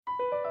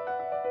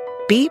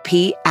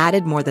BP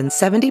added more than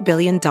 $70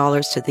 billion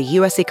to the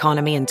U.S.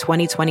 economy in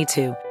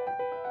 2022.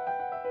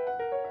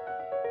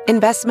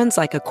 Investments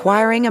like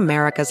acquiring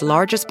America's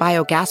largest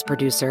biogas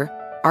producer,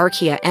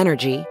 Archaea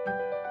Energy,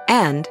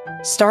 and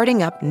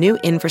starting up new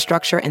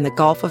infrastructure in the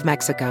Gulf of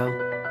Mexico.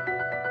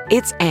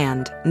 It's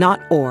and,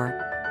 not or.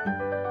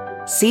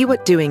 See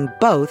what doing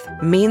both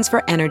means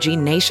for energy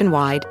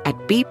nationwide at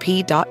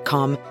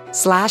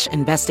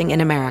bp.com/investing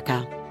in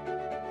America.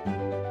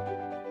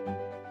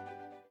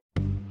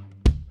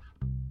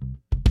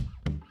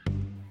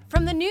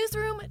 From the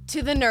newsroom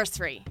to the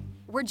nursery,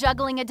 we're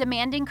juggling a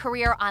demanding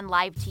career on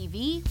live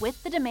TV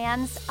with the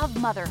demands of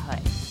motherhood.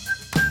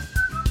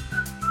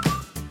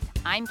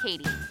 I'm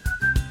Katie.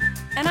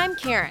 And I'm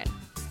Karen.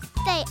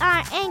 They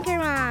are Anchor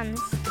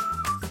Moms.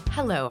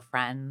 Hello,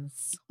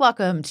 friends.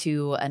 Welcome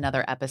to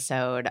another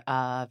episode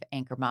of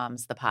Anchor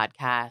Moms, the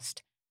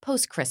podcast,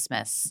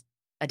 post-Christmas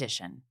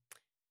edition.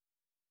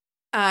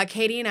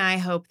 Katie and I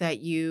hope that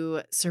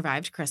you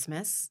survived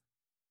Christmas.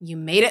 You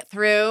made it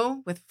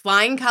through with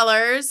flying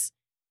colors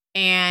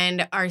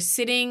and are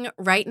sitting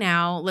right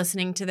now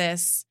listening to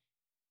this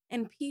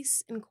in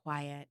peace and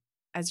quiet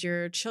as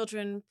your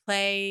children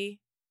play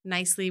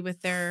nicely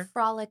with their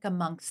frolic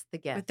amongst the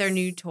gifts with their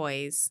new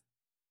toys.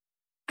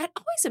 It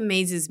always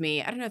amazes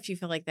me, I don't know if you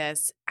feel like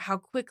this, how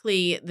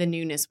quickly the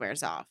newness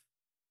wears off.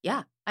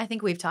 Yeah, I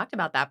think we've talked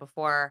about that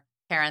before,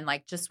 Karen.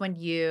 Like just when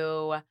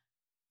you,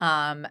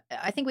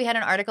 I think we had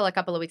an article a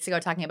couple of weeks ago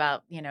talking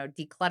about,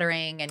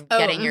 decluttering and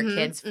getting your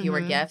kids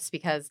fewer gifts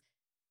because,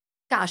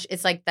 gosh,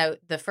 it's like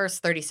the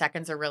first 30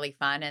 seconds are really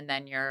fun. And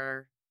then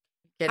your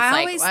kid's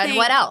like, and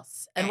what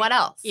else? And what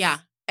else? Yeah.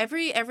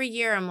 Every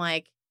year I'm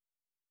like,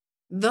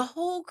 the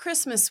whole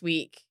Christmas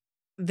week,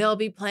 they'll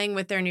be playing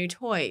with their new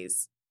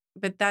toys.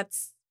 But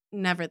that's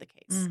never the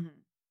case. Mm-hmm.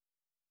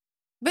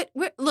 But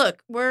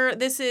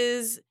this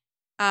is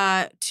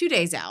 2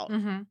 days out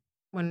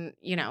when,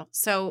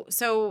 so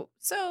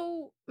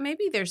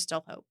maybe there's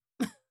still hope.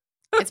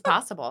 It's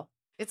possible.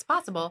 It's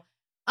possible.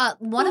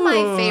 One of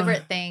my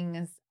favorite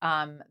things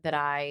that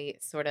I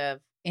sort of,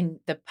 in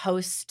the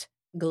post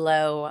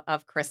glow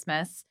of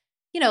Christmas,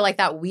 like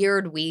that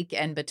weird week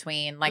in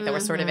between, like that we're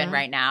sort of in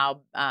right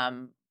now,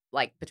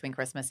 like between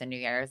Christmas and New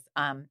Year's,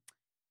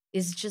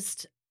 is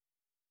just,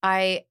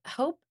 I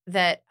hope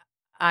that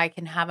I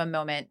can have a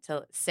moment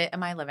to sit in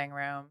my living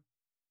room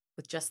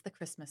with just the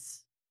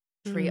Christmas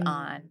tree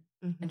on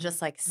and just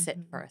like sit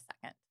for a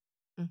second.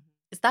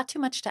 Is that too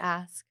much to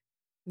ask?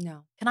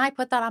 No. Can I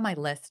put that on my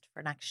list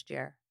for next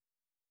year?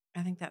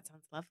 I think that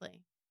sounds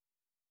lovely.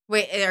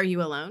 Wait, are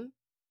you alone?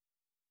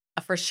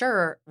 For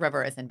sure,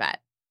 River is in bed.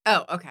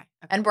 Oh, okay.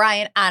 And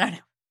Brian, I don't know.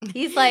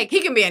 He's like,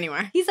 he can be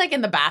anywhere. He's like in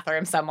the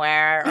bathroom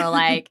somewhere or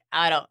like,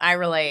 I don't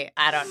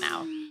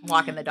know.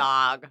 Walking the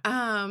dog.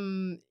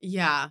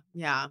 Yeah.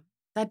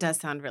 That does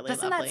sound really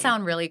Doesn't lovely. That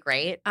sound really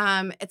great?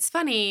 It's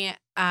funny.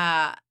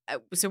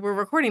 So we're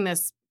recording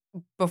this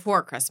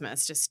before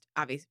Christmas, just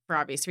for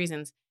obvious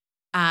reasons.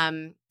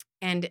 And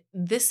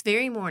this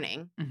very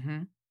morning,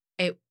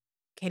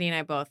 Katie and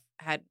I both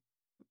had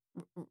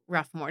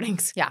rough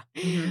mornings. Yeah.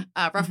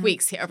 Rough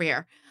weeks over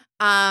here.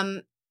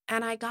 And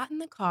I got in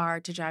the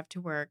car to drive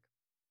to work.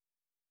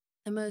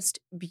 The most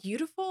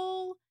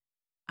beautiful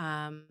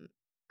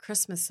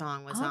Christmas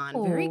song was on.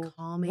 Very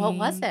calming. What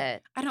was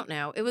it? I don't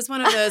know. It was one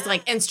of those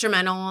like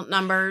instrumental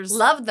numbers.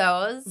 Love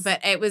those.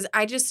 But it was,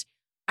 I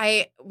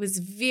was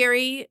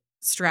very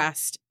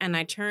stressed and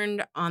I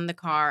turned on the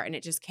car and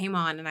it just came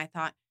on and I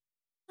thought,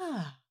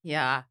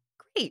 yeah,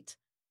 great.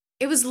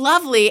 It was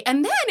lovely.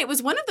 And then it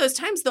was one of those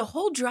times the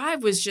whole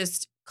drive was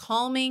just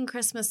calming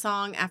Christmas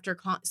song after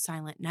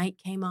Silent Night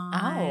came on.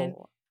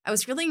 Oh. I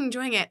was really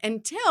enjoying it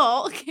until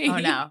Oh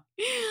no.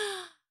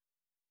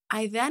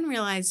 I then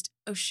realized,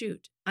 oh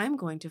shoot, I'm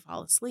going to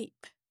fall asleep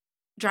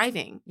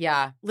driving.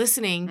 Yeah.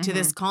 Listening to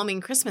this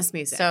calming Christmas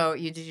music. So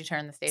did you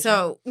turn the station?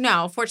 So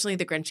no, fortunately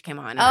the Grinch came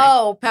on. And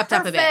I pepped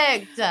up a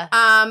bit.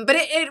 But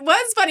it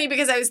was funny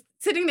because I was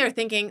sitting there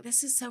thinking,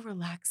 this is so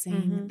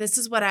relaxing. This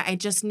is what I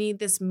just need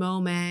this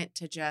moment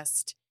to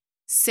just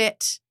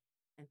sit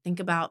and think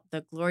about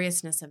the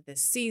gloriousness of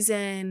this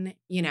season,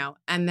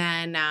 and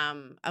then I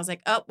was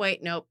like, oh,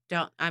 wait, nope,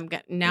 don't. I'm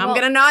going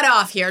to nod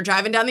off here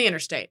driving down the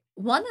interstate.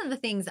 One of the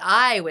things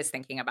I was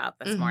thinking about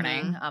this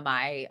morning on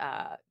my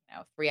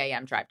 3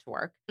 a.m. drive to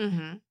work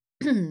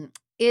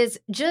is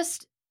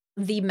just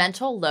the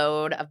mental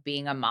load of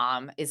being a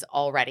mom is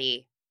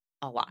already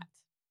a lot,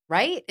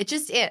 right? It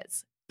just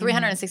is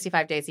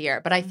 365 days a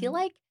year. But I feel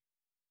like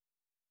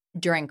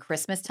during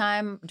Christmas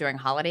time, during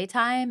holiday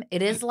time,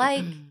 it is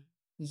like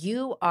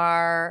you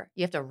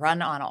have to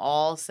run on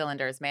all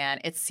cylinders, man.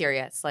 It's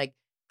serious. Like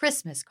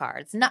Christmas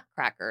cards,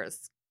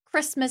 nutcrackers,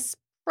 Christmas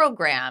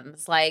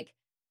programs, like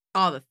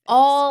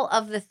all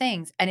of the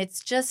things. And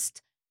it's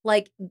just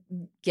like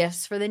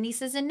gifts for the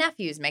nieces and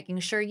nephews, making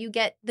sure you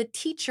get the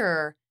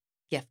teacher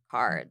gift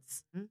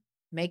cards,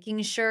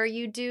 making sure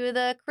you do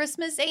the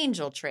Christmas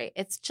angel tree.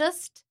 It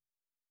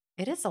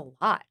is a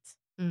lot.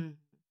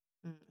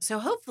 So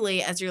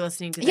hopefully as you're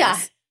listening to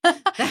this,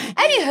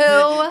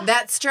 Anywho.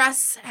 That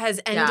stress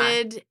has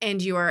ended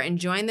and you are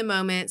enjoying the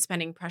moment,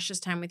 spending precious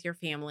time with your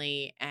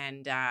family,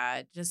 and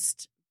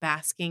just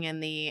basking in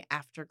the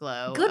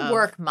afterglow. Good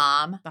work,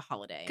 Mom. The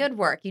holiday. Good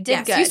work. You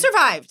did good. You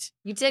survived.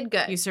 You did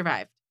good. You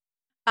survived.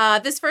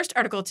 This first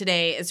article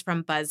today is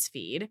from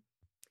BuzzFeed.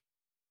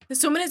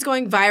 This woman is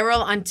going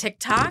viral on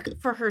TikTok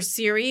for her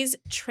series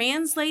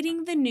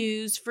Translating the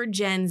News for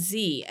Gen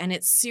Z, and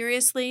it's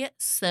seriously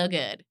so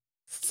good.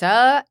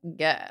 So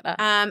good.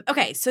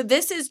 Okay, so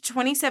this is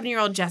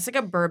 27-year-old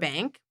Jessica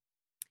Burbank.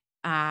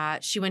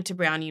 She went to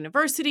Brown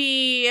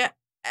University.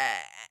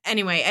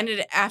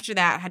 Anyway, after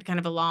that had kind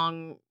of a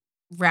long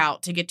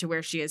route to get to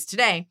where she is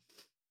today.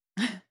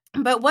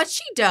 But what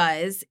she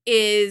does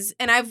is,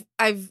 and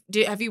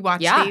have you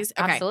watched these?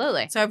 Okay.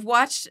 Absolutely. So I've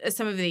watched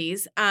some of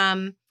these.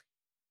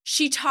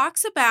 She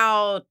talks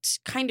about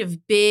kind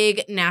of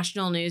big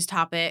national news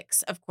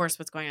topics, of course,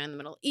 what's going on in the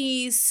Middle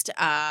East,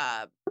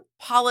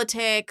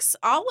 politics,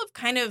 all of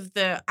kind of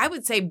the, I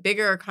would say,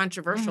 bigger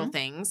controversial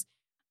things.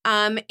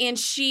 And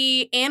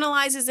she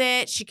analyzes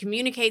it. She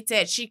communicates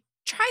it. She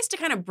tries to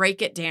kind of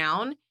break it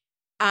down.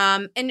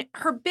 And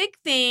her big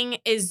thing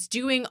is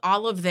doing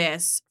all of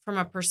this from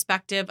a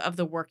perspective of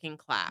the working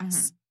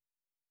class.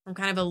 From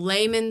kind of a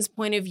layman's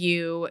point of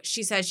view,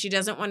 she says she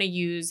doesn't want to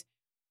use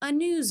a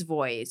news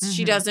voice.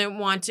 She doesn't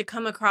want to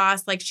come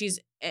across like she's,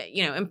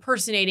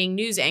 impersonating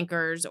news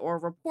anchors or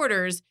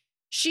reporters.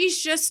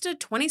 She's just a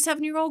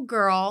 27-year-old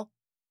girl,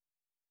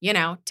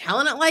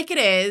 telling it like it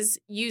is,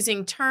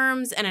 using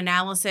terms and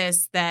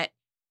analysis that,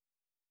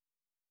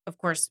 of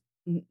course,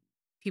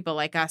 people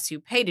like us who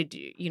pay to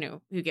do,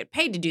 who get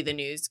paid to do the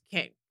news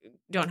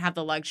don't have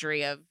the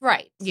luxury of,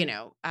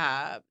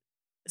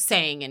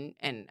 saying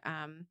and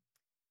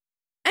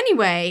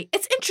anyway,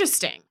 it's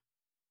interesting.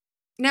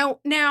 Now,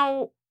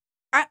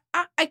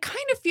 I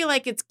kind of feel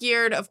like it's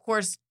geared, of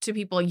course, to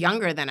people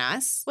younger than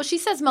us. Well, she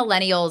says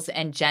millennials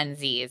and Gen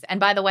Zs. And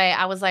by the way,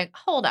 I was like,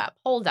 hold up.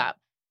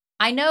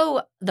 I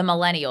know the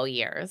millennial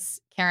years.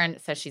 Karen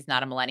says she's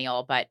not a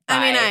millennial, but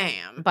I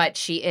am. But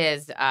she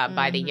is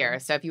by the year.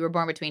 So if you were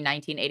born between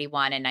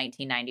 1981 and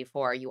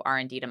 1994, you are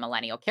indeed a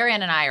millennial.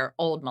 Karen and I are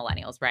old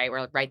millennials, right?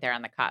 We're right there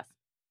on the cusp.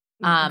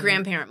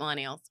 Grandparent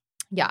millennials.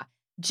 Yeah.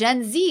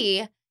 Gen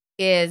Z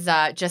is,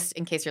 just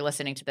in case you're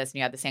listening to this and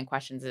you have the same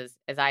questions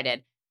as I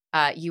did,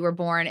 you were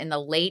born in the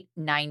late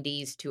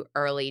 90s to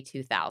early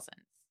 2000s.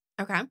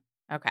 Okay.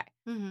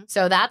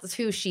 So that's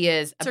who she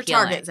is it's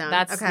appealing. Her target zone.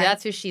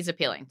 That's who she's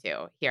appealing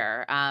to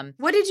here.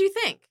 What did you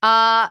think?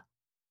 I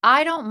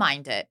don't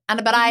mind it.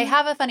 But I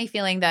have a funny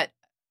feeling that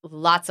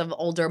lots of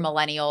older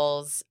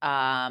millennials,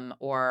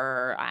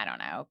 or I don't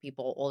know,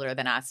 people older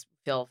than us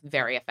feel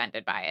very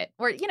offended by it,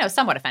 or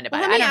somewhat offended by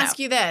it. Let me ask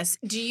you this: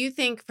 do you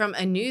think, from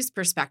a news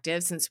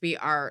perspective, since we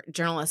are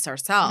journalists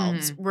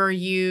ourselves, were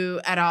you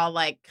at all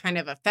kind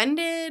of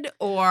offended,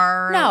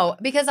 or no?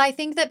 Because I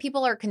think that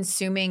people are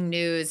consuming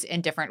news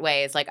in different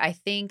ways. I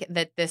think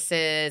that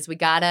we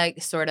gotta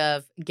sort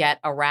of get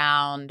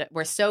around.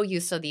 We're so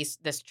used to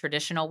this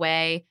traditional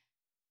way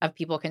of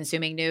people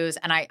consuming news.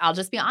 And I'll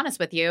just be honest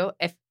with you.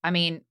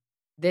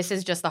 This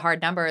is just the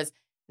hard numbers.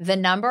 The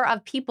number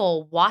of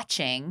people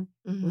watching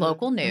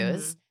local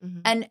news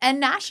and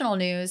national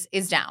news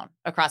is down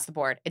across the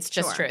board. It's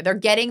just true. They're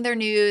getting their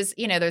news.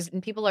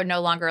 People are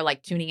no longer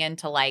tuning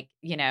into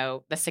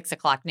the 6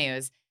 o'clock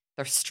news.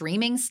 They're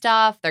streaming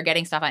stuff. They're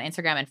getting stuff on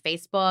Instagram and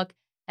Facebook.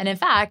 And in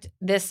fact,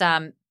 this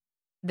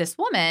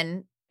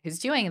woman who's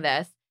doing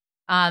this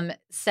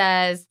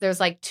says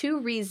there's 2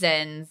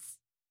 reasons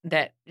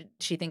that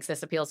she thinks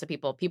this appeals to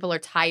people. People are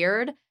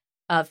tired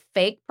of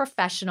fake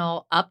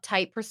professional,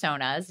 uptight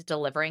personas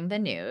delivering the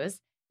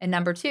news. And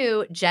number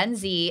 2, Gen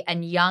Z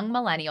and young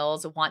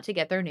millennials want to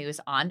get their news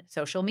on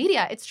social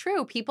media. It's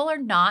true. People are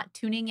not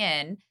tuning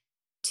in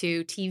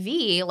to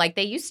TV like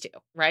they used to,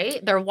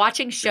 right? They're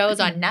watching shows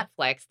on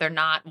Netflix. They're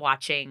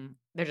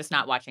just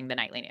not watching the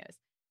nightly news.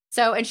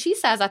 So, and she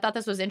says, I thought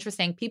this was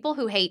interesting. People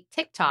who hate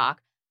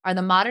TikTok are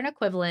the modern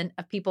equivalent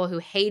of people who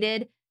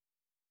hated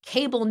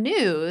cable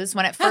news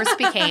when it first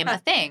became a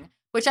thing,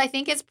 which I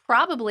think is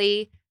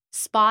probably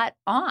spot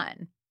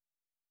on.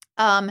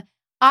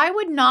 I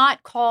would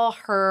not call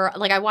her,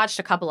 I watched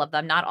a couple of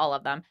them, not all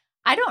of them.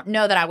 I don't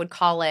know that I would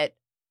call it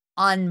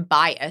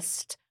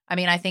unbiased.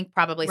 I think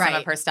probably some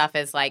of her stuff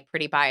is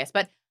pretty biased,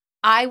 but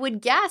I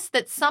would guess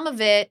that some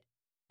of it,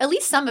 at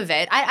least some of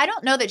it, I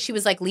don't know that she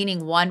was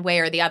leaning one way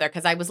or the other,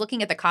 because I was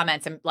looking at the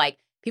comments and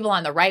people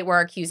on the right were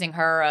accusing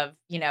her of,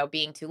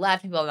 being too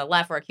left. People on the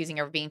left were accusing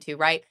her of being too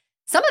right.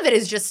 Some of it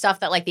is just stuff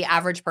that the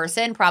average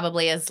person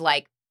probably is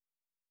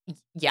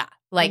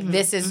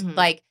this is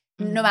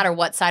no matter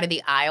what side of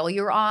the aisle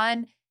you're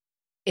on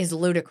is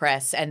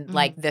ludicrous. And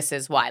this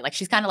is why,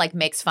 she's kind of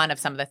makes fun of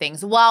some of the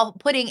things while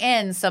putting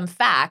in some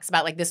facts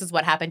about this is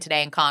what happened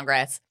today in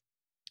Congress,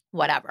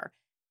 whatever.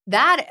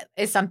 That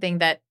is something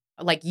that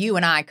you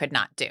and I could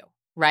not do,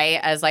 right?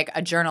 As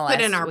a journalist,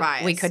 put in our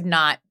bias. We could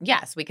not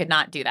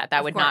do that.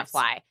 That would not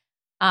fly.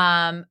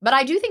 But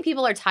I do think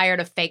people are tired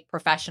of fake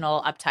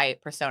professional, uptight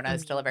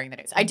personas delivering the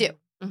news. I do.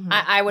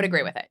 I would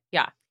agree with it.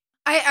 Yeah.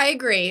 I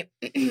agree.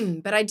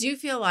 But I do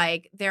feel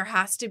like there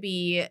has to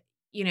be,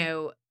 you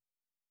know,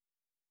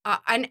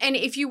 and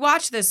if you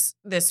watch this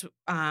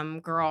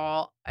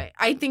girl,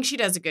 I think she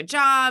does a good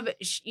job.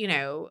 You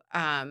know,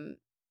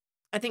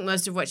 I think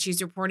most of what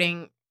she's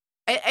reporting,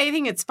 I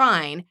think it's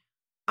fine.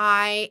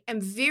 I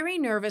am very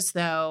nervous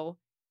though,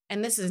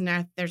 and this is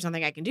not, there's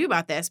nothing I can do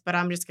about this, but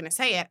I'm just going to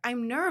say it.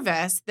 I'm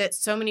nervous that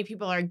so many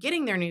people are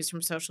getting their news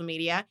from social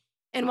media.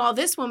 And while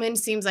this woman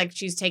seems like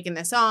she's taken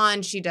this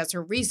on, she does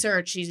her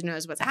research, she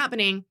knows what's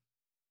happening.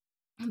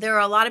 There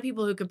are a lot of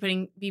people who could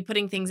be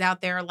putting things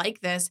out there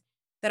like this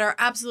that are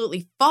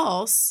absolutely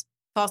false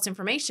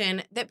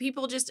information that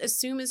people just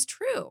assume is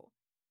true.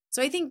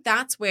 So I think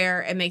that's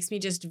where it makes me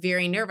just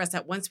very nervous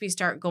that once we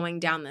start going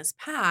down this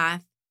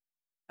path,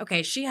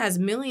 okay, she has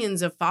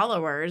millions of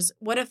followers.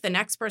 What if the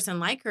next person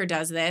like her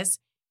does this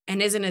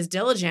and isn't as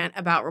diligent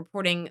about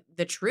reporting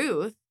the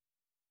truth?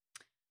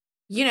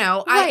 You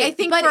know, right, I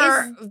think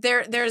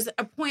there's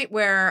a point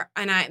where,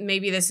 and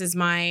maybe this is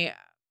my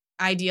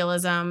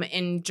idealism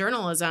in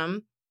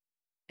journalism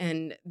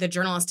and the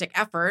journalistic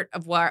effort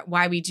of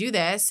why we do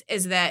this,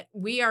 is that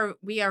we are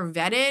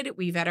vetted,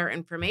 we vet our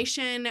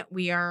information,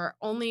 we are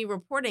only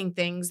reporting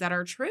things that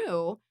are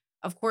true.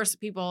 Of course,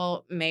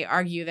 people may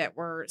argue that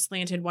we're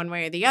slanted one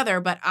way or the other,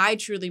 but I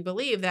truly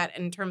believe that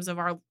in terms of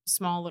our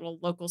small little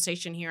local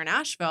station here in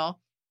Asheville,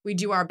 we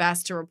do our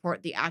best to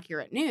report the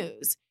accurate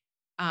news.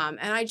 And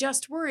I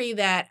just worry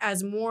that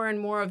as more and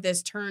more of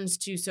this turns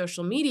to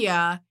social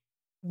media,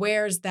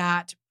 where's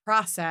that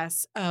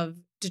process of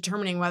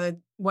determining whether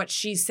what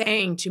she's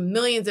saying to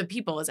millions of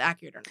people is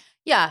accurate or not?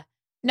 Yeah.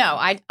 No,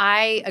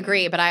 I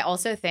agree. But I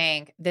also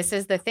think this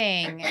is the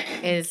thing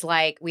is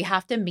like we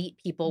have to meet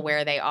people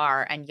where they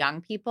are, and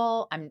young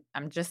people, I'm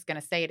just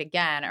going to say it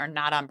again, are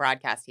not on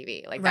broadcast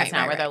TV. Like that's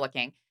not where they're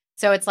looking.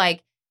 So it's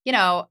like, you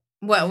know,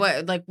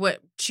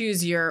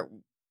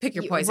 pick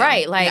your poison.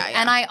 Right. Like,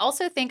 and I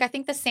also think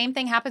the same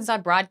thing happens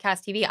on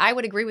broadcast TV. I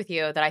would agree with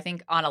you that I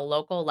think on a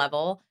local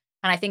level,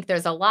 and I think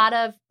there's a lot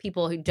of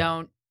people who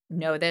don't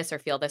know this or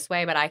feel this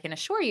way, but I can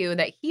assure you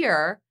that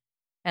here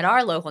at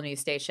our local news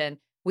station,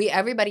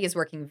 everybody is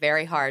working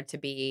very hard to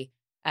be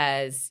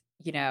as,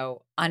 you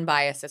know,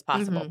 unbiased as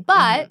possible.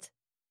 But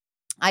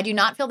I do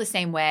not feel the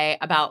same way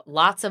about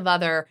lots of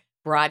other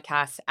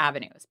broadcast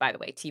avenues, by the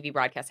way, TV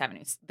broadcast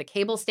avenues, the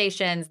cable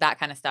stations, that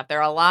kind of stuff.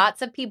 There are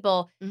lots of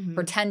people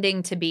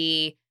pretending to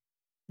be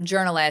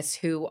journalists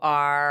who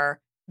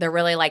they're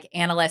really like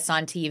analysts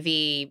on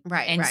TV,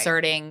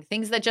 inserting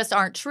things that just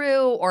aren't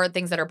true or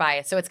things that are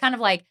biased. So it's kind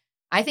of like,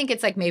 I think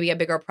it's like maybe a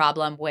bigger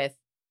problem with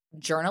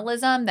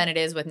journalism than it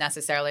is with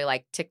necessarily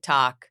like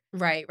TikTok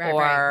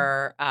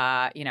or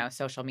you know,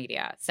 social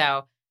media.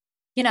 So,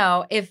 you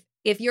know, if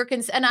you're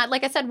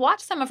like I said,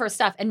 watch some of her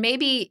stuff, and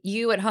maybe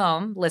you at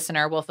home,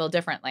 listener, will feel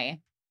differently.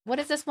 What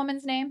is this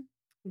woman's name?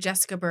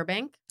 Jessica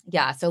Burbank.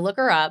 Yeah, so look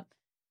her up.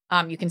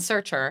 You can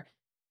search her.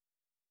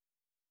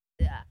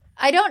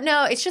 I don't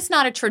know. It's just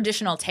not a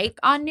traditional take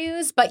on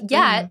news, but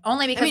yet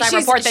only because I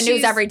report the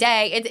news every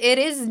day, it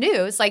is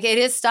news. Like it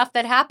is stuff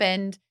that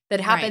happened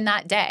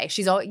that day.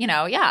 She's all, you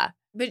know,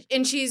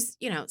 and she's,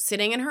 you know,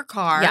 sitting in her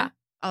car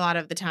a lot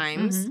of the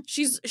times.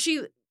 She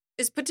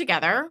is put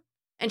together.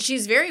 And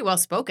she's very well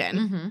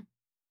spoken.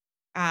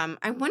 I'm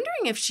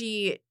wondering if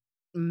she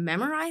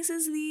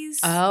memorizes these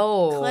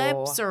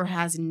clips or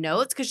has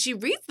notes, because she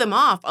reads them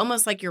off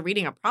almost like you're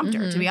reading a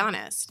prompter, to be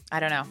honest. I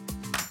don't know.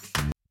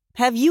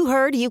 Have you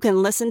heard you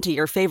can listen to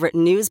your favorite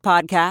news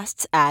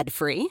podcasts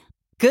ad-free?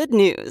 Good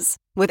news.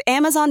 With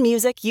Amazon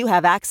Music, you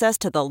have access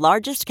to the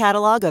largest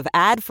catalog of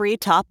ad-free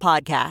top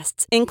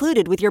podcasts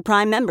included with your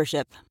Prime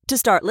membership. To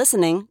start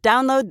listening,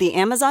 download the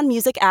Amazon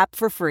Music app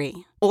for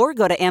free or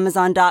go to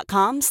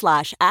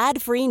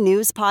amazon.com/ad-free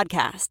news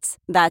podcasts.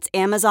 That's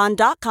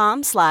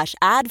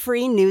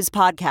amazon.com/ad-free news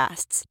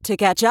podcasts to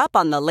catch up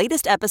on the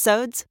latest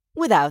episodes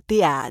without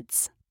the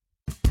ads.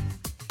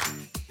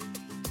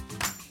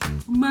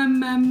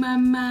 Mom's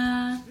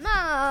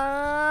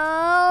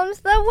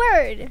the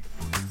word.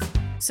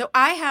 So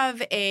I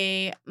have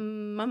a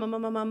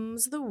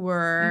Mom's the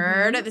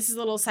word. This is a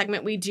little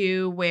segment we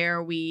do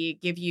where we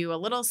give you a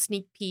little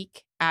sneak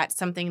peek at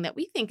something that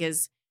we think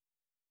is,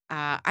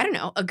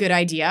 a good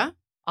idea.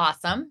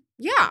 Awesome.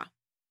 Yeah.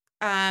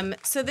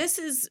 So this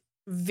is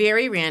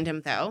very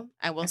random, though,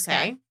 I will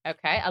say.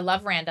 Okay. I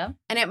love random.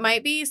 And it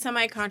might be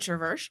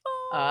semi-controversial.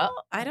 I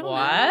don't know.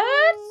 What?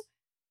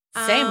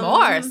 Say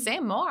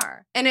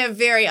more. In a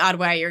very odd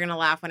way. You're going to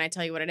laugh when I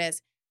tell you what it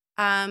is.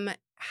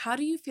 How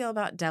do you feel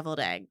about deviled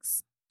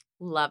eggs?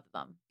 Love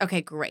them. Okay,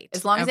 great.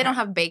 As long as they don't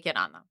have bacon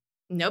on them.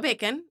 No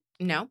bacon.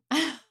 No.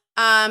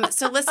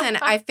 So listen,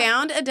 I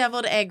found a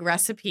deviled egg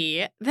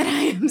recipe that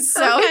I am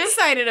so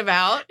excited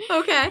about.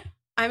 Okay.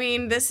 I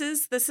mean, this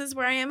is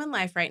where I am in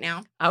life right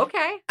now.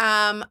 Okay.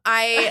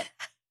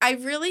 I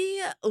really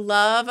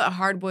love a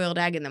hard-boiled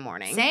egg in the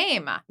morning.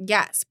 Same.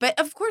 Yes, but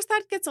of course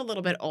that gets a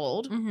little bit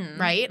old,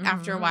 right?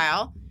 After a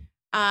while.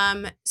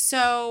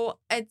 So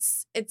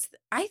it's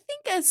I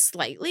think a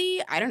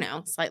slightly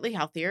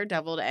healthier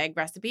deviled egg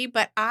recipe,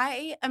 but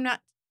I am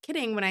not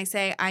kidding when I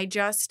say I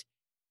just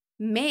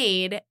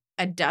made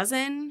a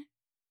dozen,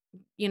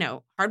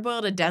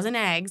 hard-boiled a dozen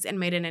eggs and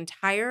made an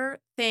entire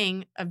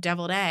thing of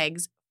deviled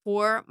eggs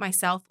for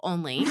myself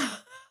only.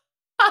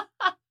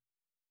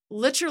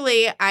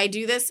 Literally, I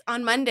do this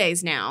on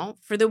Mondays now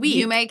for the week.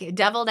 You make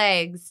deviled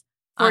eggs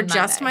for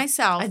just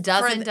myself. A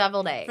dozen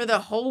deviled eggs. For the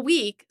whole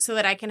week so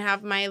that I can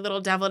have my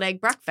little deviled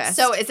egg breakfast.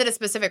 So is it a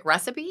specific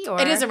recipe?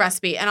 Or? It is a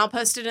recipe, and I'll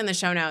post it in the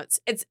show notes.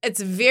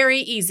 It's very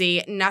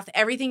easy.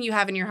 Everything you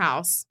have in your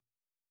house.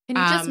 Can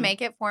you just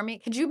make it for me?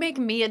 Could you make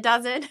me a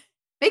dozen?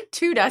 Make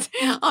 2 dozen.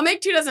 I'll make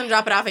 2 dozen and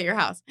drop it off at your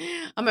house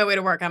on my way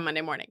to work on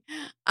Monday morning.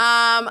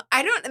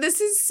 This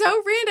is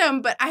so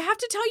random, but I have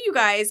to tell you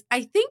guys,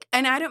 I think,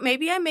 and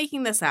maybe I'm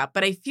making this up,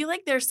 but I feel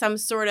like there's some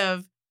sort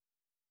of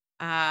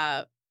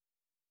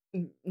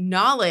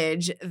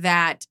knowledge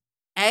that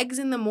eggs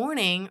in the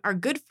morning are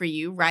good for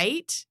you,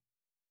 right?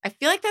 I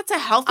feel like that's a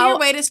healthier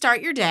way to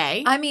start your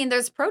day. I mean,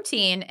 there's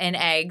protein in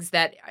eggs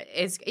that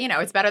is,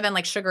 it's better than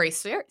like sugary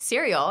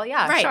cereal.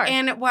 Yeah, right. Sure.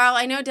 And while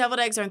I know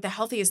deviled eggs aren't the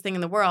healthiest thing in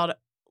the world,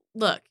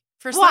 look,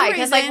 for some reason. Why?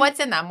 Because what's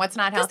in them? What's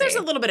not healthy? Because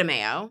there's a little bit of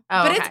mayo.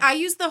 Oh, but okay. I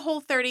use the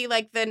Whole30,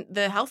 like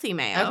the healthy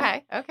mayo.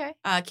 Okay.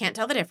 Can't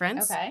tell the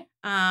difference. Okay.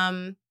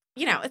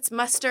 It's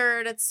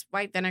mustard, it's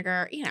white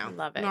vinegar,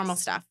 love it. Normal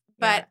stuff.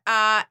 But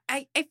I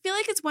feel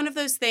like it's one of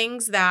those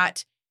things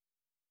that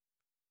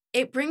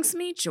it brings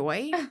me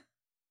joy.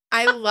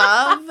 I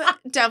love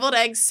deviled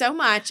eggs so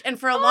much. And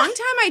for a long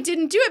time, I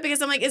didn't do it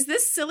because I'm like, is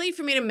this silly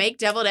for me to make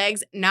deviled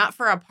eggs not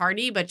for a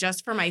party, but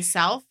just for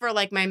myself, for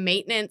like my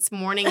maintenance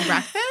morning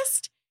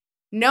breakfast?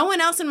 No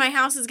one else in my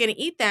house is going to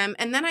eat them.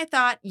 And then I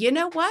thought, you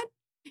know what?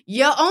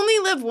 You only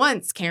live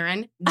once,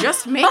 Karen.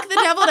 Just make the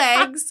deviled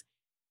eggs.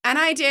 And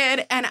I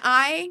did. And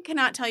I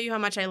cannot tell you how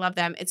much I love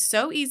them. It's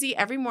so easy.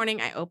 Every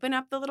morning I open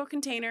up the little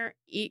container,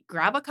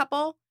 grab a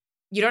couple.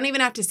 You don't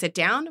even have to sit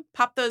down,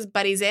 pop those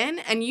buddies in,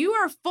 and you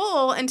are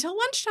full until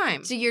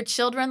lunchtime. Do your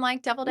children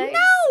like deviled eggs?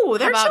 No,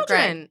 they're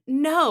children. Greg?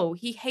 No,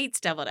 he hates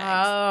deviled eggs.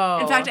 Oh.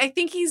 In fact, I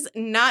think he's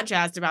not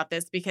jazzed about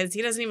this because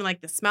he doesn't even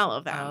like the smell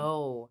of them.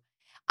 Oh.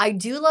 I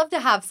do love to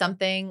have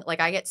something,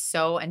 like I get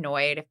so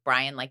annoyed if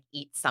Brian like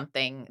eats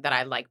something that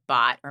I like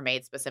bought or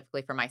made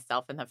specifically for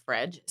myself in the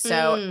fridge.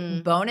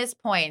 So bonus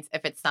points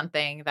if it's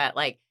something that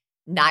like,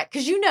 not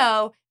because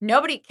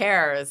nobody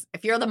cares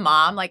if you're the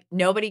mom, like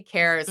nobody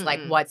cares like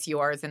what's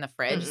yours in the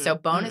fridge. So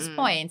bonus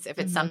points if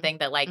it's something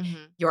that like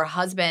your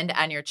husband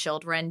and your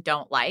children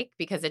don't like,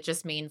 because it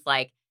just means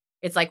like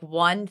it's like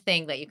one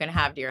thing that you can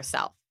have to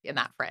yourself in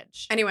that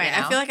fridge. Anyway,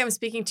 I feel like I'm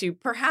speaking to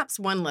perhaps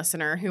one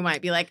listener who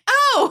might be like,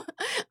 oh,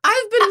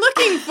 I've been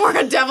looking for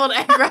a deviled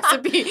egg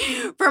recipe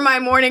for my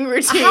morning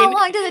routine. How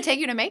long does it take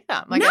you to make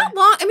them? Like not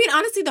long. I mean,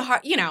 honestly,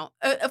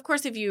 of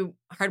course, if you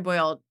hard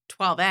boil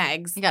 12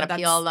 eggs, you got to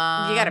peel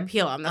them. You got to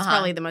peel them. That's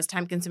probably the most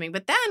time consuming.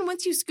 But then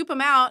once you scoop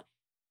them out,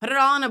 put it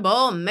all in a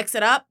bowl, mix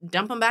it up,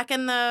 dump them back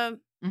in the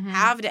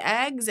halved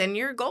eggs, and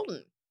you're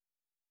golden.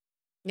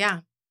 Yeah.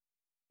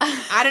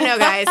 I don't know,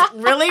 guys.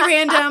 Really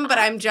random, but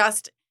I'm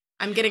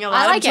getting a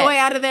lot of joy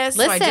out of this.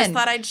 Listen, so I just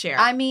thought I'd share.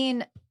 I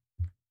mean,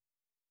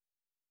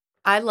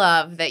 I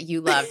love that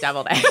you love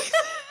deviled eggs.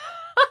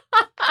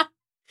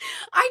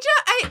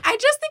 I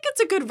just think it's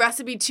a good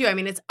recipe too. I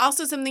mean, it's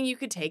also something you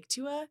could take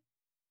to a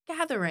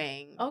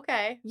gathering.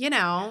 Okay.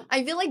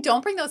 I feel like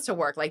don't bring those to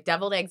work. Like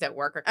deviled eggs at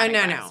work are kind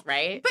of gross,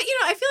 right? But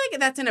I feel like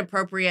that's an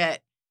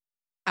appropriate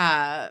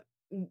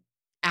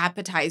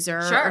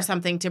appetizer or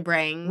something to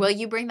bring. Will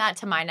you bring that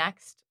to my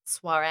next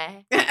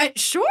soiree?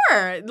 Sure.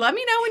 Let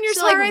me know when your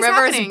soiree is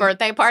River's happening.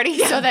 Birthday party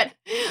so that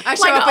I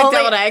show up with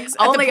deviled eggs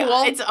at the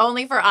pool. It's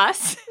only for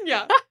us.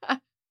 Yeah.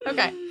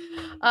 Okay.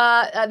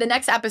 The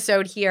next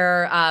episode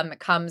here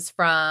comes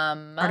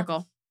from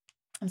article.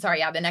 I'm sorry.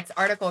 Yeah, the next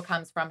article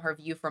comes from Her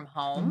View from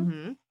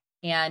Home,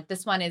 and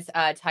this one is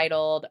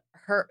titled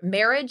 "Her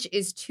Marriage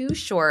is Too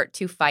Short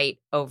to Fight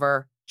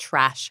Over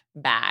Trash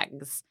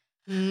Bags."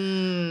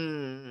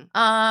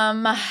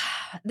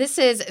 This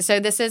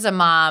is a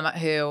mom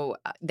who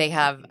they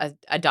have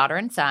a daughter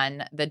and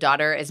son. The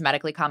daughter is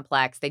medically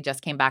complex. They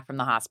just came back from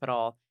the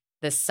hospital.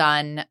 The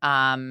son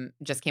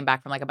just came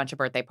back from like a bunch of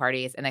birthday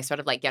parties, and they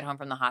sort of like get home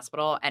from the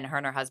hospital, and her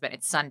and her husband,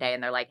 it's Sunday,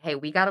 and they're like, hey,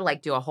 we got to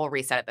like do a whole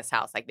reset at this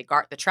house. Like the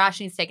trash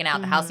needs taken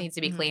out. The house needs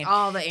to be clean.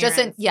 All the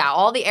errands.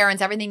 All the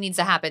errands, everything needs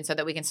to happen so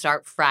that we can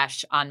start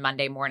fresh on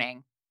Monday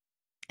morning.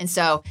 And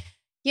so,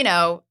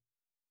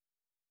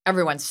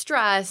 everyone's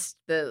stressed.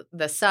 The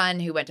son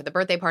who went to the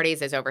birthday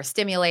parties is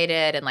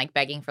overstimulated and like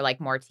begging for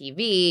like more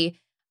TV.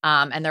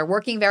 And they're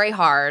working very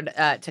hard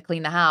to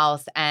clean the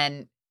house,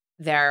 and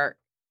somebody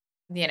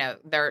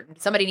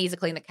needs to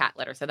clean the cat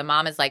litter. So the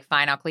mom is like,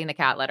 fine, I'll clean the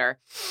cat litter.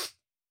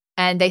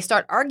 And they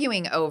start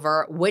arguing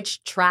over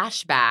which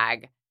trash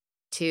bag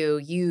to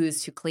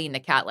use to clean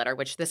the cat litter,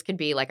 which this could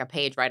be like a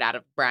page right out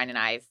of Brian and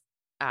I's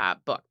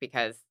book,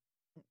 because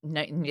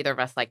neither of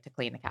us like to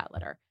clean the cat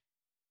litter.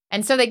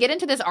 And so they get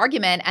into this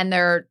argument, and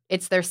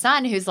it's their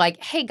son who's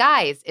like, hey,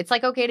 guys, it's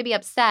like okay to be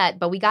upset,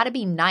 but we got to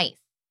be nice,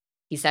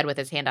 he said with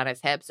his hand on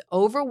his hips.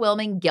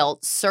 Overwhelming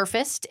guilt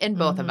surfaced in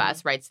both of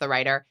us, writes the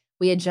writer.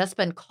 We had just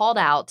been called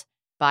out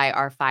by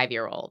our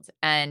 5-year-old.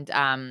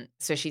 And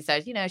so she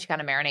says, she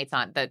kind of marinates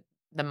on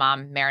the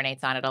mom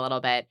marinates on it a little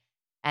bit.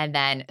 And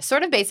then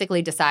sort of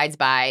basically decides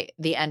by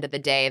the end of the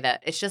day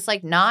that it's just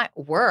like not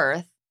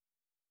worth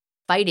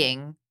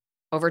fighting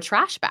over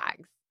trash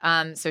bags.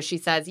 So she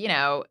says,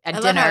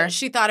 at dinner.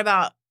 She thought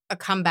about a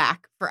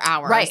comeback for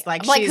hours. Right.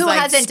 Like she's who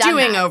hasn't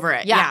stewing over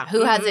it. Yeah.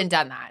 Who hasn't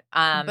done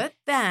that?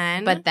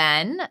 But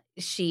then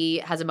she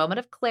has a moment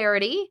of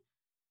clarity.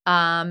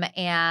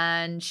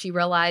 And she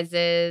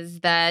realizes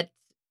that,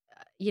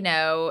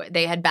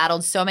 they had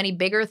battled so many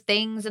bigger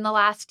things in the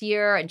last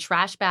year, and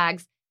trash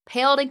bags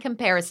paled in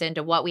comparison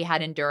to what we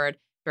had endured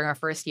during our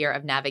first year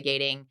of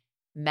navigating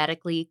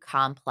medically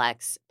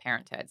complex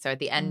parenthood. So at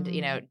the end,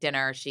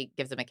 dinner, she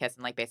gives him a kiss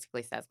and like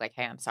basically says like,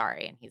 "Hey, I'm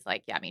sorry." And he's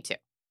like, "Yeah, me too."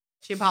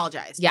 She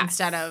apologized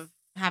instead of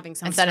having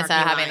some instead of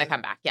having the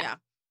comeback. Yeah.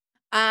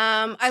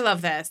 I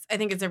love this. I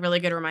think it's a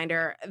really good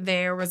reminder.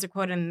 There was a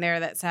quote in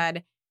there that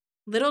said,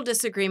 "Little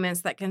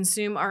disagreements that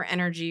consume our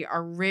energy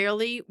are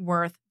rarely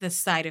worth the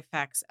side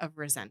effects of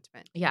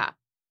resentment." Yeah.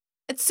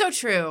 It's so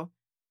true.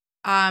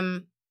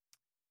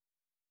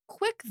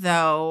 Quick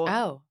though,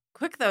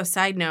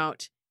 side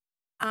note.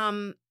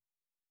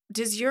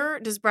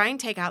 Does Brian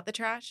take out the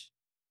trash?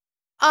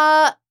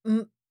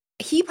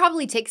 He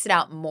probably takes it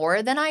out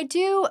more than I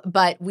do,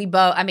 but we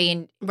both,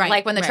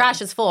 like when the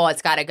trash is full,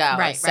 it's got to go.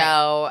 Right.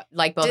 So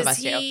like both of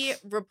us do. Does he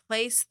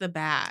replace the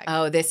bag?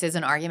 Oh, this is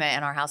an argument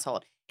in our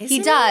household. He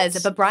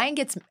does, but Brian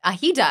gets,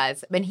 he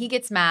does, but he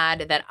gets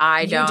mad that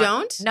I don't. You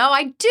don't? No,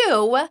 I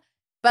do,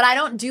 but I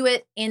don't do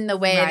it in the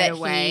way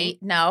away?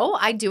 No,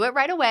 I do it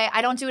right away.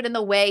 I don't do it in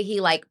the way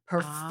he like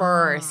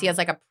prefers. He has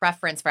like a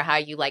preference for how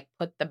you like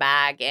put the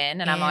bag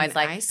in. And I'm always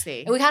like, I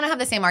see. We kind of have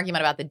the same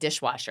argument about the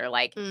dishwasher,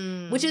 like,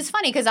 which is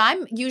funny because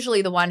I'm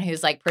usually the one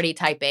who's like pretty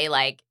type A,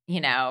 like,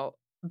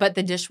 but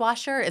the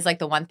dishwasher is like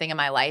the one thing in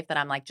my life that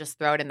I'm like, just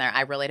throw it in there.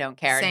 I really don't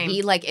care. Same. And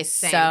he like is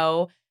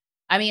so,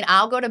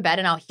 I'll go to bed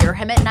and I'll hear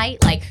him at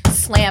night, like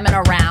slamming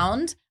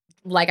around,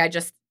 like I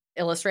just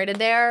illustrated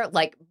there,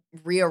 like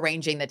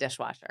rearranging the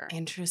dishwasher.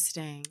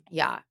 Interesting.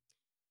 Yeah.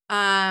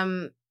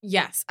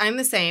 Yes, I'm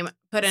the same.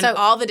 Put in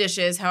all the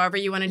dishes, however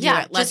you want to do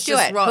it. Let's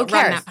just do it. Run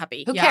that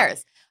puppy. Who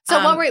cares?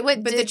 So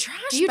but the trash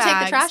do you take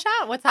the trash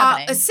out? What's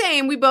happening?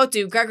 Same. We both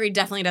do. Gregory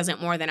definitely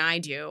doesn't more than I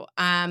do.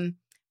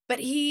 But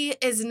he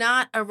is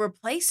not a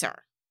replacer.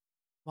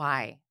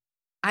 Why?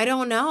 I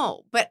don't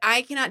know, but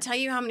I cannot tell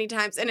you how many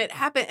times, and it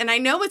happened, and I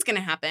know what's going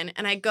to happen,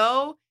 and I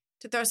go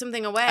to throw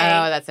something away.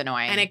 Oh, that's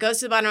annoying. And it goes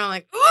to the bottom, and I'm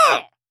like,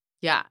 ugh!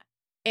 Yeah.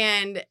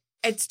 And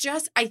it's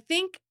just, I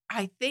think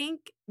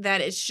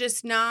that it's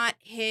just not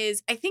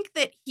his, I think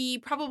that he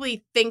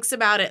probably thinks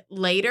about it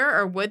later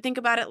or would think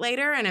about it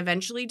later and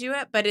eventually do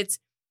it, but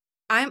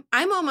I'm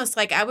almost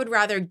like I would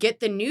rather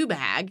get the new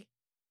bag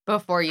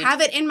before you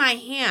have it in my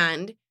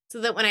hand so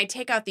that when I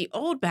take out the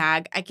old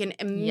bag, I can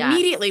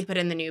immediately put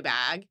in the new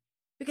bag.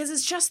 Because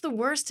it's just the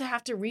worst to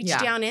have to reach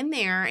down in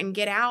there and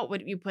get out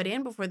what you put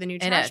in before the new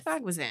trash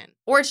bag was in.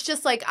 Or it's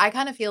just like, I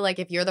kind of feel like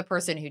if you're the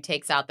person who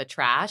takes out the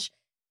trash,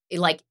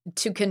 like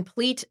to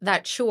complete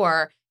that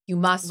chore, you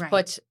must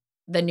put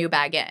the new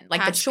bag in.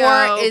 Like the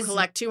chore is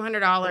collect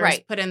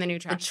 $200, put in the new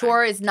trash bag. The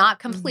chore is not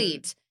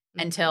complete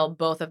until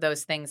both of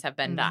those things have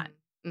been done.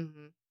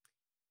 Mm-hmm.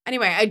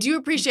 Anyway, I do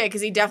appreciate it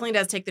because he definitely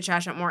does take the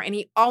trash out more. And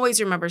he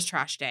always remembers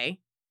trash day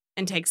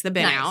and takes the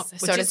bin out,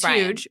 which is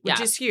huge.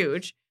 Which is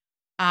huge.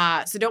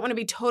 So don't want to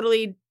be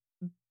totally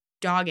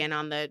dogging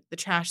on the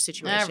trash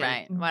situation.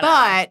 All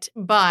right.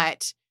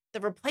 But the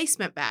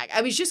replacement bag,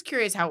 I was just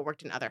curious how it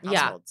worked in other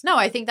households. No,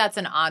 I think that's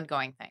an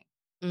ongoing thing.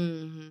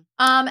 Mm-hmm.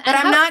 But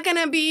I'm not going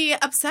to be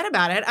upset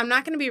about it. I'm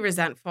not going to be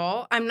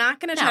resentful. I'm not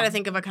going to try to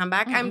think of a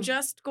comeback. Mm-hmm. I'm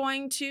just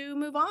going to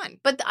move on.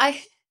 But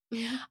I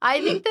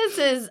think this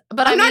is,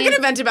 but I'm not going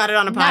to vent about it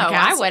on a podcast. No,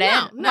 I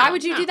wouldn't. No, why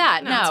would you do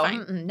that?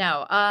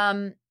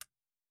 No.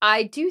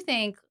 I do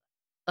think,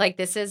 like,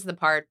 this is the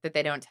part that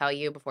they don't tell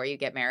you before you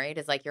get married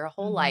is like your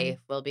whole life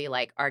will be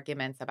like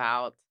arguments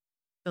about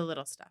the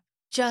little stuff.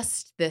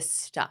 Just this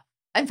stuff.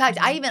 In fact,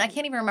 I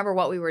can't even remember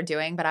what we were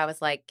doing, but I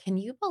was like, can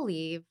you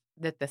believe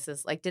that this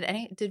is like,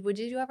 would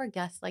you ever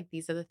guess like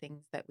these are the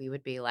things that we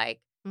would be like,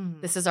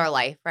 this is our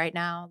life right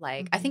now?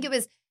 Like, I think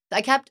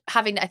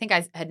I think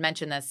I had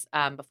mentioned this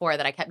before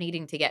that I kept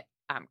needing to get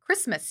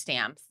Christmas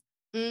stamps.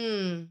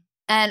 And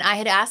I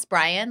had asked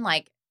Brian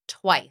like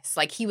twice,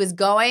 like he was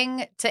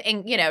going to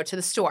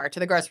the store, to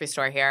the grocery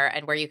store here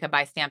and where you can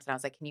buy stamps. And I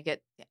was like, can you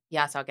get,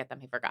 yes, I'll get them.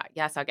 He forgot.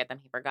 Yes, I'll get them.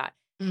 He forgot.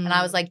 And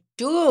I was like,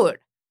 dude,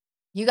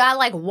 you got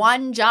like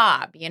one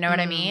job, you know what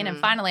I mean? And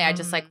finally I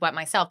just like went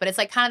myself, but it's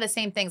like kind of the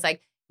same things.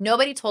 Like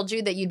nobody told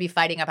you that you'd be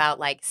fighting about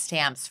like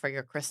stamps for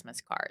your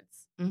Christmas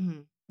cards,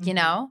 you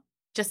know,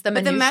 just the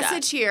minutia. But the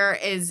message here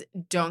is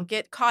don't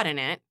get caught in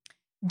it.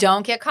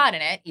 Don't get caught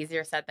in it.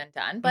 Easier said than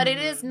done, but it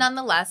is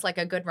nonetheless like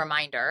a good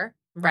reminder,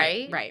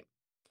 right? Right.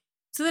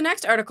 So the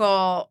next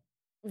article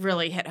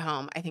really hit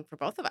home, I think, for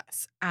both of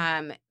us.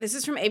 This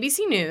is from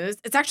ABC News.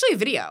 It's actually a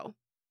video.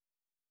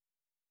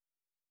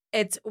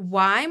 It's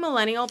why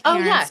millennial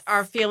parents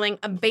are feeling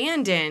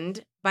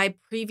abandoned by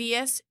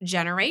previous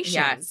generations.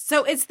 Yes.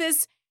 So it's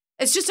this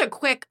It's just a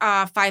quick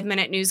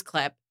 5-minute news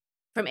clip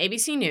from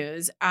ABC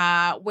News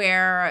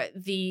where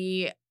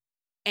the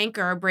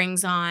anchor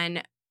brings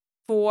on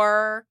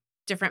 4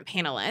 different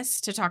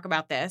panelists to talk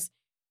about this.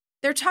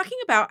 They're talking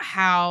about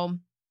how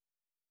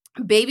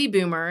baby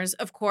boomers,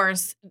 of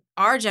course,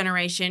 our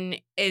generation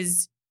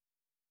is,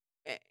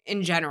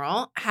 in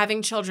general,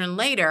 having children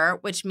later,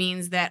 which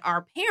means that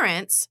our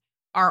parents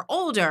are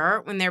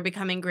older when they're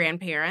becoming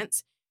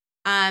grandparents.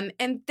 And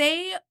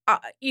they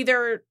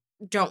either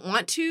don't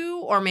want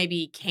to or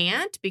maybe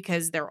can't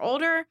because they're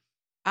older,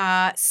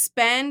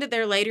 spend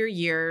their later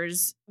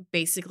years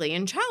basically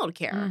in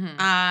childcare.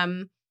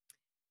 Mm-hmm.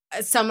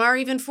 Some are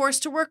even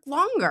forced to work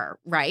longer,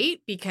 right?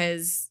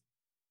 Because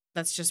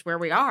that's just where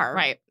we are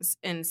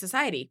in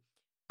society.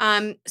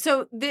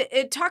 So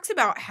it talks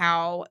about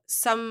how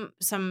some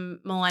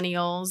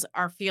millennials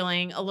are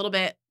feeling a little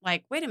bit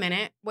like, wait a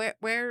minute,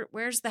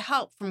 where's the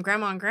help from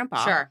grandma and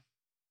grandpa? Sure.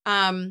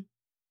 And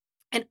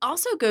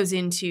also goes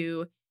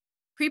into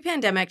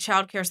pre-pandemic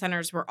childcare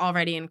centers were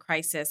already in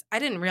crisis. I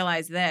didn't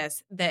realize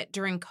this, that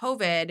during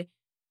COVID,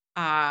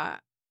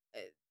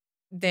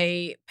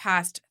 they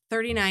passed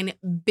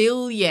 $39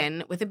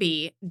 billion with a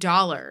B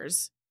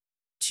dollars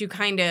to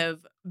kind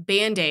of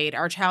Band-Aid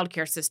our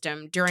childcare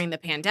system during the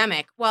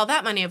pandemic. Well,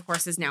 that money, of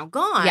course, is now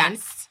gone.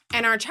 Yes.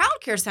 And our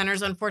childcare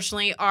centers,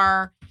 unfortunately,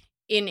 are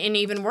in an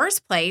even worse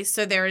place.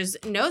 So there's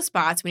no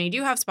spots. When you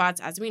do have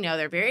spots, as we know,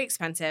 they're very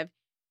expensive.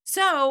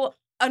 So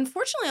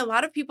unfortunately, a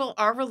lot of people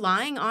are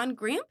relying on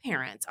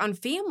grandparents, on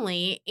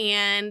family,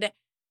 and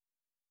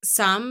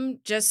some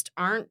just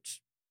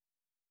aren't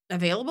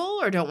available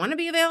or don't want to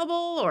be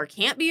available or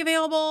can't be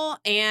available.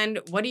 And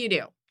what do you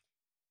do?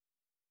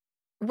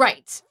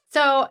 Right.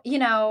 So,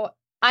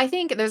 I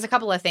think there's a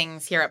couple of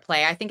things here at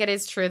play. I think it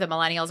is true that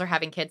millennials are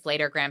having kids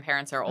later,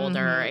 grandparents are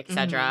older, et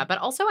cetera. But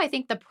also I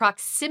think the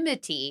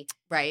proximity,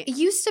 right? It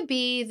used to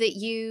be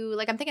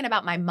that I'm thinking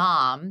about my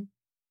mom.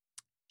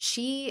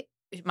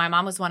 My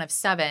mom was one of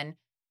 7.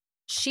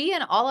 She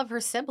and all of her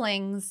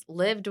siblings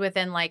lived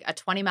within like a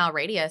 20-mile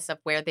radius of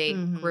where they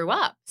grew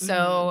up.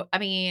 So, I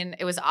mean,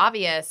 it was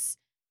obvious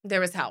there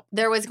was help.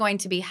 There was going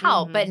to be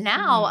help. But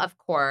now, of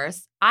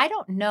course, I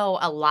don't know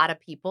a lot of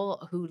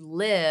people who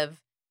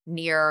live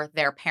near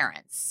their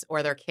parents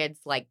or their kids'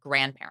 like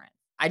grandparents.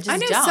 I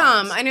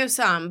know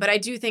some, but I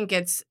do think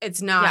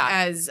it's not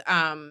as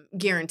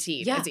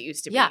guaranteed as it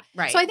used to be. Yeah.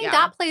 Right. So I think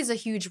that plays a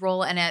huge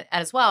role in it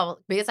as well,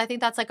 because I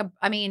think that's like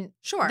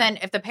sure. Then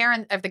if the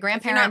grandparents,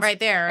 if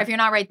you're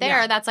not right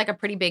there, that's like a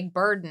pretty big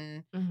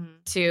burden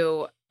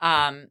to,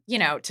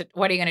 to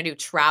what are you going to do?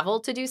 Travel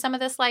to do some of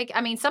this?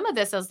 Some of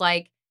this is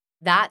like,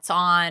 that's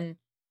on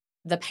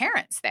the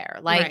parents there.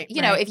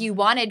 If you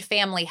wanted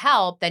family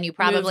help, then you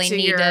probably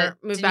need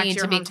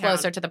to be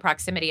closer to the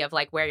proximity of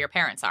like where your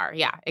parents are.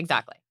 Yeah,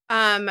 exactly.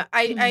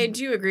 I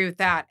do agree with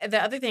that.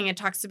 The other thing it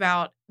talks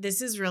about,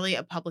 this is really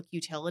a public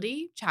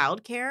utility,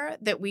 childcare,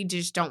 that we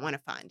just don't want to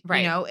fund.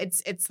 Right.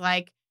 It's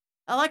like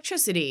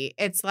electricity.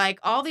 It's like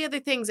all the other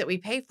things that we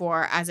pay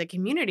for as a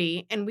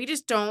community, and we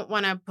just don't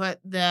want to put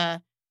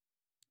the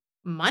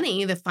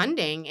money, the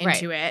funding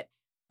into it.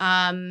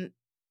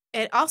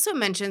 It also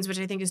mentions, which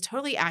I think is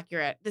totally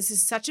accurate, this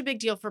is such a big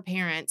deal for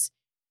parents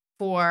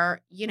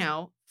for,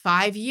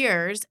 5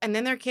 years, and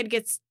then their kid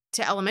gets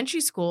to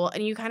elementary school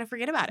and you kind of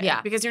forget about it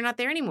because you're not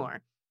there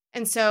anymore.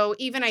 And so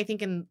even I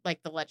think in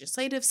like the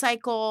legislative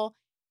cycle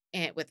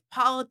and with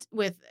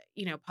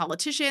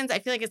politicians, I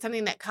feel like it's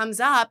something that comes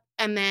up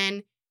and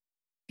then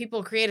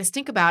people create a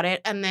stink about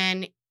it, and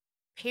then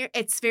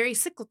it's very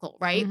cyclical,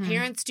 right?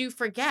 Parents do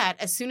forget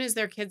as soon as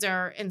their kids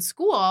are in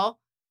school,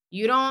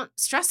 you don't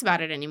stress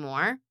about it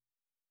anymore.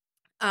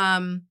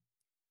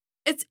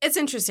 It's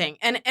interesting.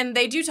 And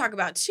they do talk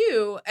about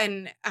too.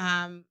 And,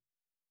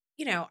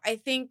 I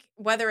think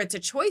whether it's a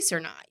choice or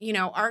not,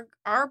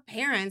 our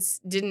parents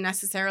didn't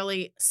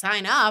necessarily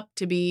sign up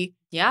to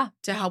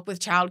help with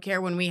childcare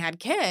when we had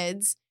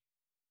kids.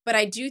 But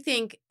I do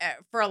think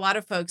for a lot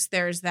of folks,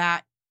 there's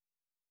that,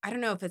 I don't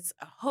know if it's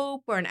a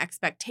hope or an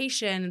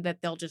expectation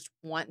that they'll just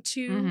want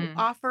to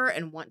offer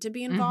and want to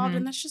be involved.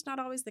 And that's just not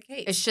always the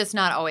case. It's just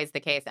not always the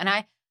case. And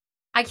I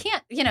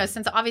can't,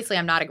 since obviously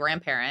I'm not a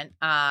grandparent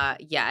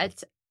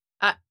yet,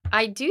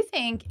 I do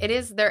think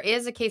there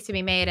is a case to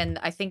be made. And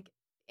I think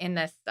in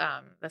this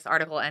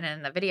article and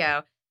in the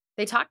video,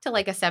 they talked to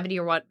like a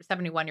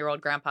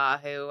 71-year-old grandpa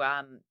who,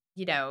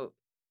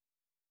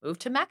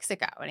 moved to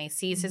Mexico, and he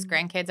sees his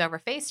grandkids over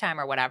FaceTime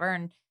or whatever.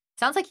 And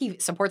sounds like he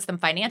supports them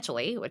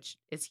financially, which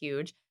is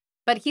huge.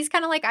 But he's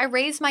kind of like, I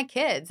raised my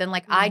kids and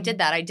like I did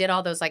that. I did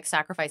all those like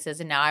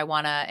sacrifices, and now I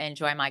want to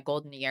enjoy my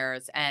golden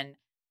years. And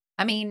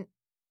I mean,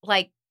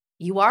 like,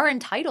 you are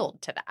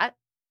entitled to that,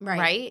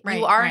 right?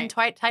 You are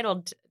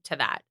entitled to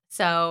that.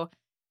 So,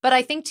 but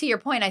I think to your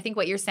point, I think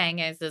what you're saying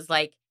is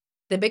like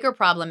the bigger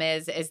problem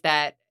is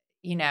that,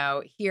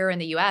 here in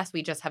the U.S.,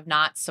 we just have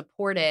not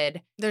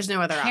supported. There's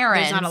no other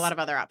parents. There's not a lot of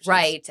other options.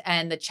 Right.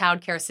 And the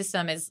childcare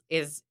system is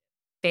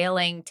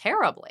failing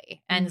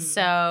terribly. And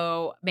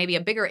so maybe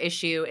a bigger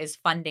issue is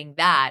funding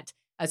that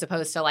as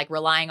opposed to like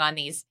relying on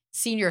these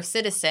senior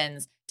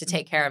citizens to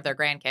take care of their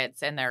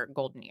grandkids in their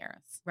golden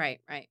years. Right,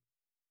 right.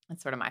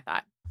 That's sort of my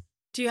thought.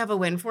 Do you have a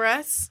win for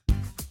us?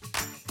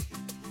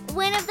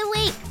 Win of the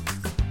week.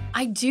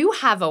 I do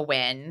have a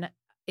win.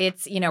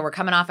 It's, we're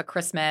coming off of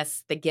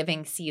Christmas, the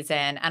giving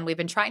season, and we've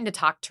been trying to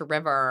talk to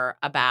River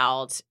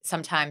about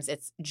sometimes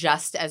it's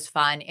just as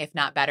fun, if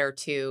not better,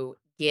 to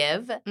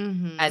give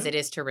as it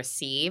is to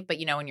receive. But,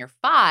 when you're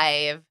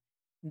 5,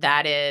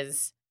 that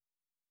is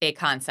a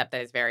concept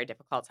that is very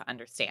difficult to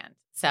understand.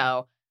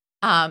 So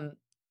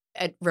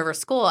at River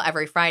School,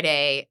 every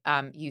Friday,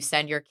 you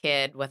send your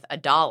kid with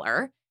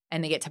 $1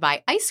 and they get to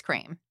buy ice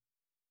cream,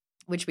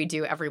 which we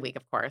do every week,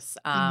 of course.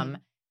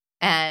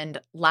 And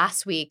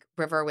last week,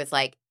 River was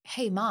like,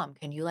 hey, Mom,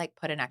 can you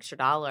put an extra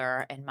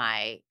 $1 in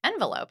my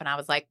envelope? And I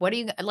was like, what are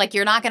you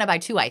you're not going to buy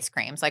 2 ice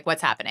creams.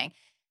 What's happening?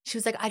 She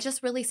was like, I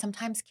just really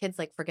sometimes kids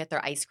forget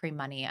their ice cream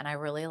money. And I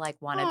really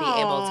want to be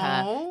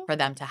able for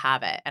them to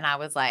have it. And I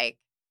was like,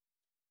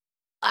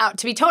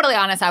 to be totally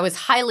honest, I was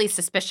highly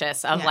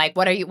suspicious of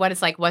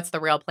what's the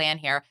real plan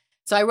here?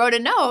 So I wrote a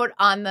note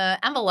on the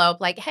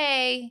envelope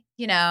hey,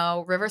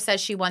 River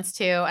says she wants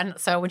to. And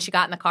so when she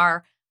got in the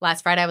car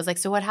last Friday, I was like,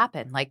 so what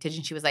happened?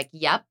 She was like,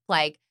 yep.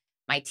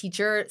 My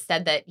teacher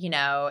said that,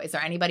 is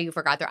there anybody who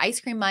forgot their ice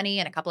cream money?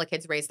 And a couple of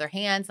kids raised their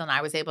hands and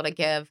I was able to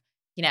give,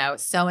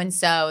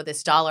 so-and-so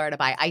this $1 to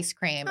buy ice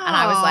cream. And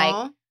I was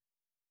like,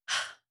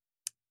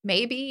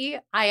 maybe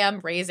I am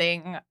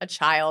raising a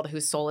child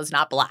whose soul is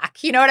not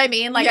Black. You know what I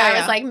mean? I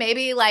was like,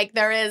 maybe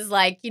there is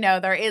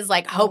there is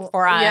hope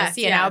for us,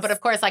 you know? But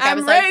of course, I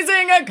was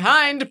raising a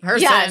kind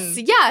person.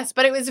 Yes.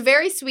 But it was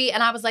very sweet.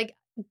 And I was like,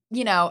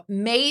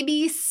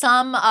 maybe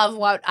some of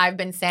what I've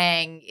been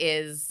saying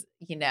is,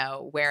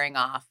 wearing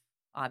off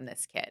on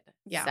this kid.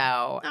 Yeah.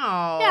 So,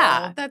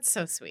 yeah. That's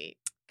so sweet.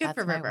 Good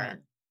for River. Win.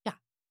 Yeah.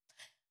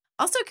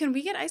 Also, can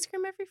we get ice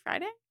cream every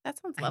Friday? That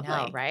sounds lovely.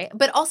 I know, right?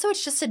 But also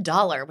it's just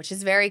 $1, which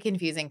is very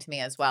confusing to me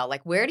as well.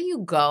 Where do you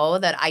go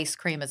that ice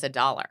cream is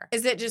 $1?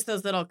 Is it just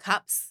those little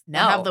cups? No.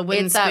 That have the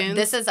wooden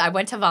spoons? I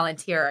went to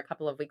volunteer a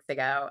couple of weeks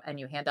ago and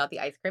you hand out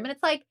the ice cream and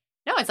it's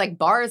it's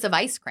bars of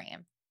ice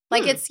cream.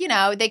 It's,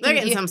 they're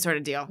getting some sort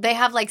of deal. They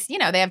have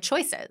they have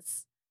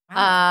choices.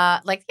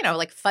 Wow.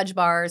 Fudge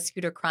bars,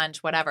 Scooter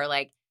Crunch, whatever.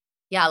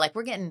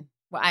 We're getting,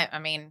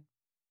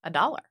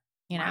 $1,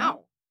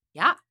 Wow.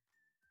 Yeah.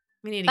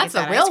 We need to That's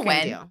get that the real ice cream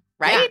win, deal.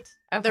 right?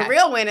 Yeah. Okay. The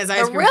real win is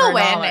ice cream for $1. The real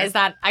win is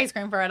that ice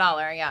cream for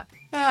 $1,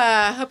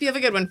 yeah. Hope you have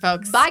a good one,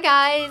 folks. Bye,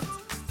 guys.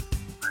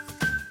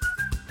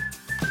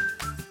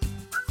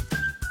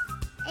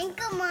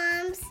 Anchor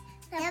Moms,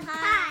 the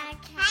podcast.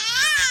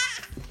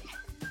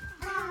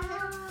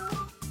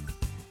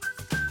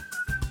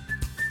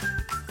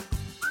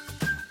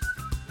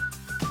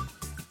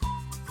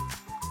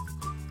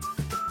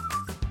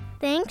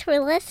 Thanks for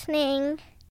listening.